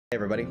Hey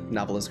everybody,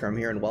 NovelistCrim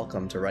here, and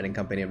welcome to Writing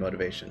Company and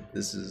Motivation.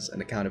 This is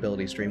an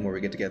accountability stream where we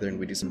get together and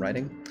we do some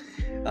writing.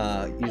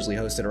 Usually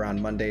hosted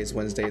around Mondays,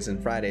 Wednesdays,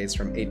 and Fridays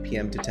from 8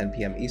 p.m. to 10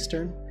 p.m.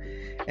 Eastern.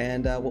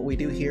 And what we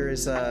do here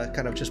is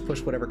kind of just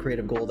push whatever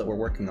creative goal that we're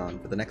working on.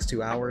 For the next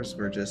 2 hours,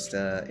 we're just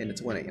in it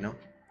to win it, you know?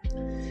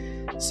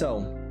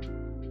 So,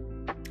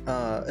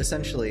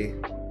 essentially,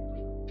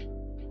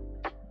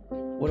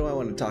 what do I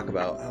want to talk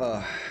about?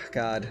 Oh,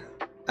 God.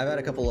 I've had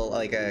a couple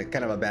of,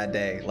 kind of a bad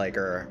day,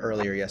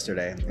 earlier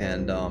yesterday,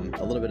 and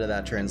a little bit of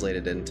that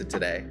translated into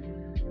today.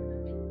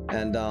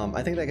 And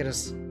I think that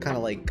just kind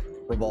of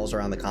revolves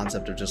around the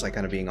concept of just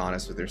kind of being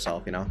honest with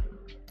yourself, you know,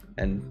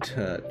 and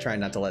trying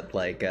not to let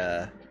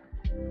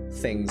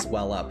things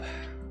well up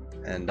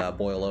and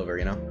boil over,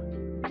 you know.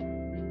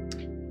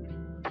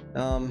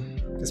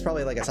 It's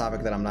probably a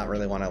topic that I'm not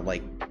really want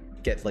to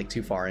get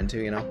too far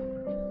into, you know.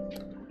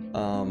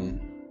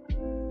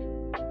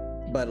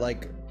 But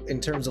in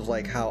terms of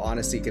how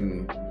honesty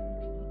can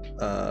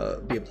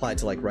be applied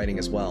to writing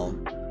as well,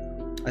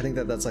 I think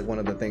that that's one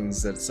of the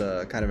things that's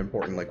kind of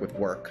important with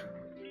work.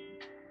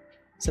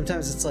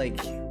 Sometimes it's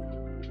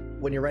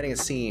when you're writing a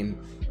scene,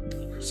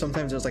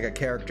 sometimes there's a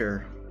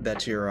character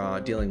that you're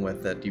dealing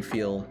with that you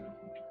feel,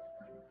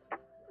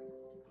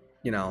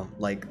 you know,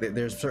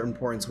 there's certain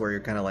points where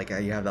you're kind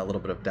of you have that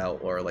little bit of doubt,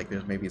 or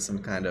there's maybe some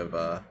kind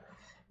of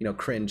you know,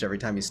 cringe every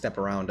time you step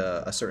around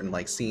a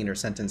certain scene or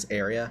sentence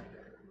area.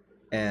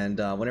 And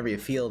whenever you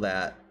feel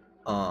that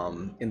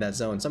in that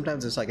zone,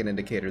 sometimes it's an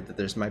indicator that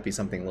there's might be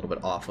something a little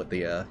bit off with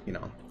the you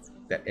know,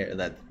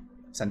 that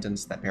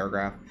sentence, that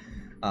paragraph,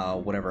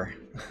 whatever.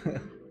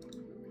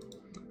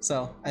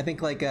 So I think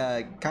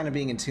kind of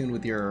being in tune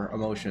with your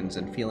emotions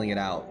and feeling it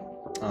out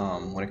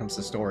when it comes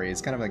to story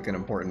is kind of an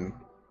important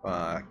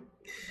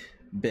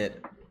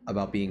bit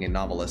about being a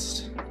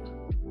novelist,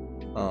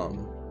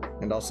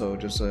 and also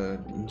just a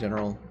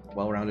general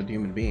well-rounded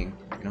human being,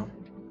 you know.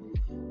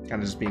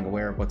 Kind of just being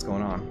aware of what's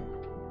going on.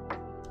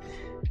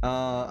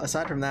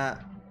 Aside from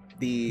that,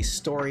 the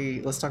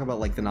story, let's talk about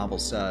the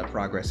novel's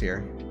progress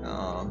here,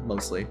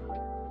 mostly.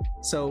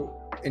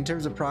 So in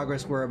terms of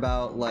progress, we're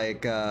about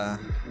I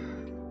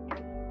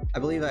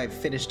believe I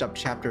finished up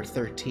chapter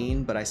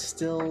 13, but I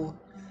still,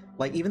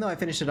 even though I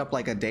finished it up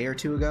a day or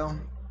two ago,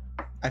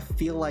 I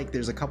feel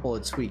there's a couple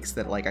of tweaks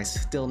that I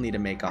still need to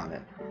make on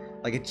it.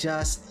 It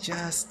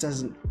just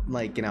doesn't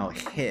you know,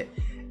 hit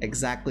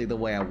exactly the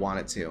way I want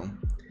it to.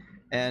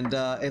 And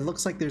it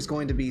looks like there's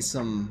going to be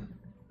some,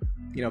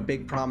 you know,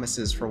 big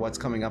promises for what's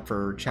coming up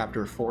for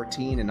chapter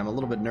 14, and I'm a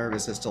little bit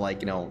nervous as to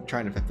you know,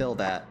 trying to fulfill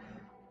that,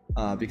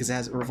 because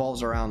it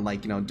revolves around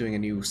you know, doing a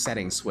new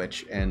setting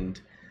switch, and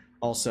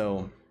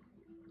also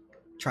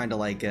trying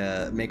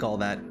to make all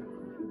that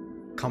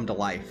come to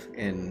life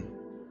in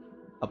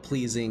a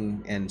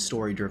pleasing and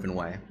story-driven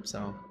way.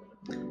 So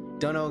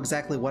don't know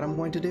exactly what I'm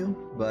going to do,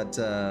 but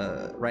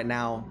right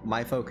now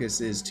my focus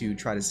is to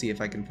try to see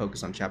if I can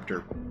focus on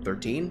chapter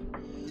 13,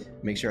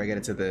 make sure I get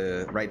it to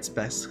the right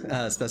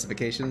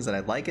specifications that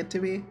I'd like it to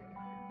be,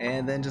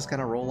 and then just kind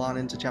of roll on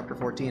into chapter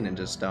 14 and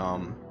just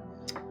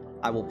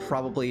I will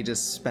probably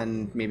just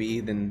spend maybe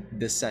even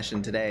this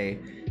session today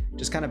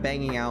just kind of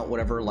banging out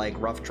whatever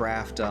rough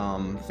draft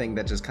thing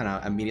that just kind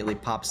of immediately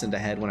pops into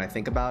head when I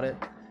think about it,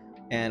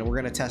 and we're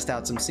gonna test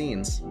out some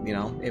scenes. You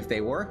know, if they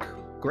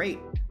work, great,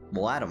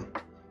 we'll add them.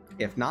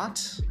 If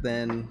not,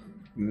 then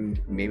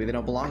maybe they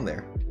don't belong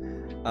there.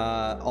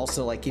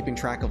 Also, keeping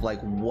track of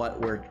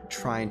what we're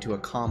trying to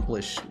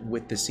accomplish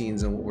with the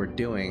scenes and what we're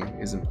doing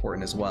is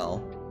important as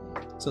well.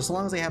 So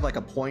long as they have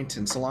a point,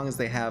 and so long as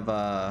they have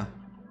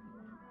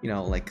you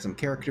know, some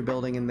character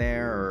building in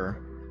there,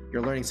 or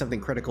you're learning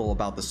something critical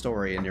about the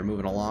story and you're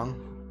moving along,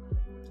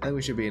 I think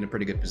we should be in a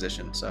pretty good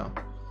position. So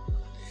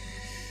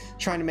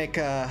trying to make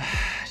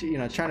you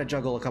know, trying to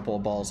juggle a couple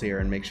of balls here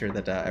and make sure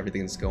that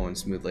everything's going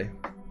smoothly.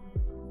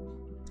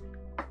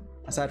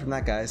 Aside from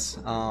that, guys,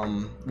 we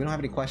don't have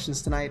any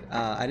questions tonight.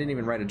 I didn't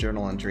even write a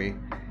journal entry.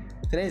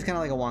 Today is kind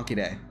of a wonky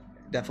day.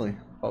 Definitely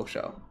folk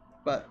show,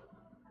 but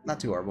not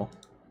too horrible.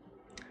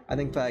 I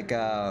think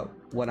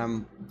what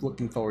I'm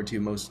looking forward to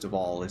most of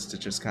all is to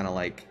just kind of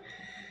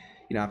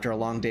you know, after a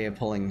long day of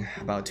pulling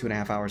about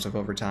 2.5 hours of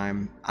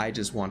overtime, I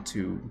just want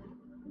to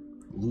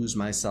lose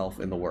myself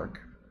in the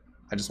work.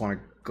 I just want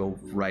to go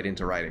right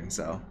into writing.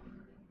 So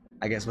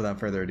I guess without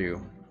further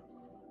ado,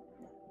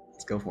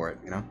 let's go for it,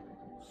 you know?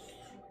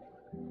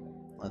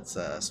 Let's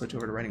switch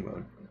over to writing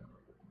mode.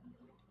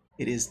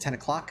 It is 10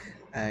 o'clock.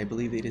 I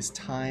believe it is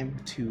time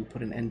to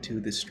put an end to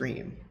this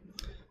stream.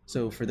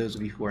 So for those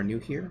of you who are new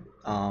here,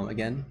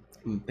 again,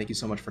 thank you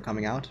so much for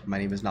coming out. My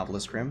name is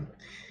NovelistCrim.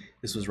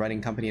 This was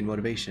Writing Company and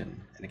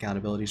Motivation, an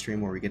accountability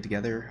stream where we get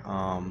together,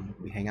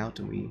 we hang out,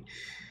 and we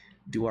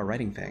do our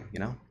writing thing, you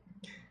know?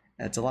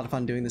 It's a lot of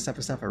fun doing this type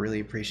of stuff. I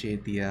really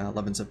appreciate the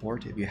love and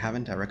support. If you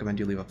haven't, I recommend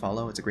you leave a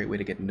follow. It's a great way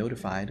to get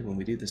notified when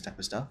we do this type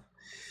of stuff.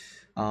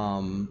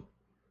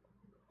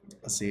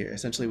 Let's see,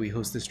 essentially we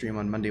host this stream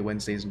on Monday,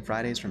 Wednesdays, and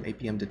Fridays from 8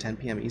 p.m. to 10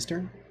 p.m.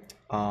 Eastern.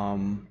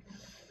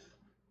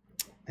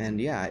 And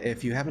yeah,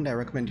 if you haven't, I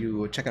recommend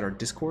you check out our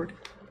Discord.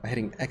 by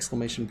hitting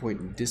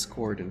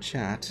 !Discord in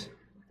chat.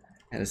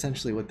 And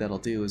essentially what that'll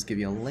do is give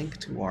you a link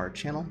to our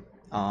channel.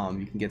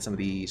 You can get some of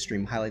the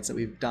stream highlights that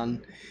we've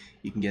done.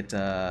 You can get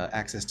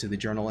access to the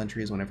journal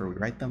entries whenever we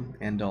write them,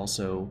 and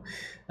also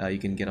you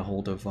can get a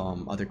hold of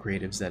other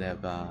creatives that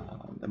have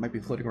that might be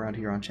floating around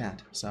here on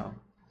chat. So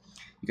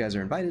you guys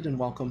are invited and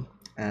welcome,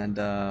 and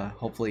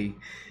hopefully,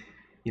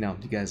 you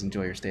guys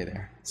enjoy your stay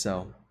there.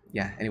 So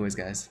yeah, anyways,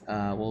 guys,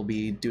 we'll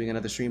be doing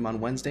another stream on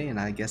Wednesday, and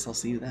I guess I'll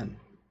see you then.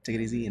 Take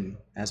it easy, and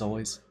as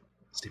always,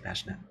 stay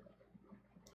passionate.